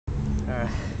Alright,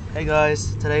 hey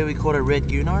guys, today we caught a red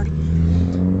Gurnard.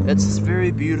 It's very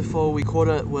beautiful. We caught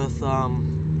it with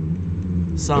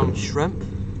some shrimp,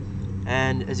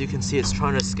 and as you can see it's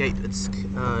trying to escape its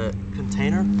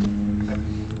container.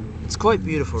 It's quite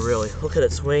beautiful really. Look at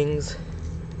its wings.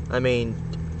 I mean,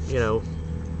 you know,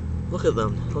 look at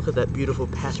them. Look at that beautiful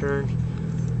pattern.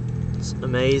 It's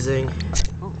amazing.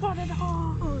 Oh.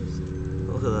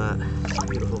 Look at that. It's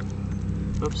beautiful.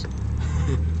 Oops.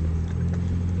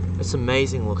 It's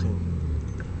amazing looking.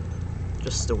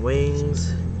 Just the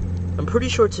wings. I'm pretty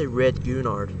sure it's a red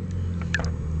Gurnard.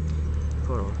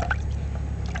 Hold on.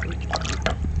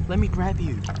 Let me grab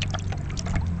you.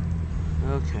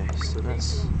 Okay, so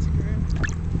that's...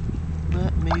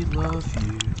 Let me love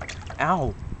you.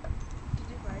 Ow! Did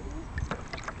you bite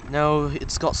it? No,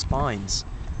 it's got spines.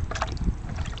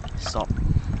 Stop.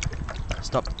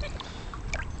 Stop.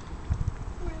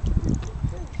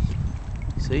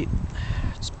 See?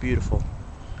 It's beautiful.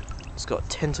 It's got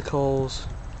tentacles.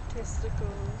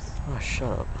 Testicles. Oh,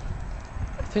 shut up.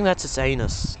 I think that's its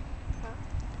anus.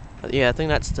 Huh? Yeah, I think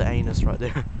that's the anus right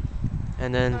there.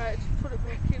 And then... Alright, put it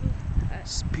back in.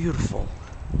 It's beautiful.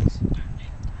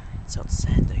 It's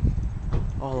outstanding.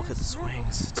 Oh, look at its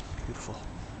wings. It's beautiful.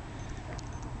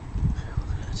 Look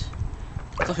at it.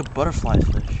 It's like a butterfly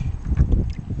fish.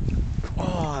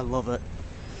 Oh, I love it.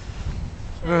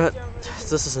 Alright,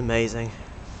 this is amazing.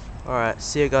 Alright,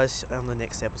 see you guys on the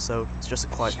next episode. It's just a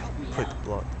quite quick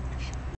vlog.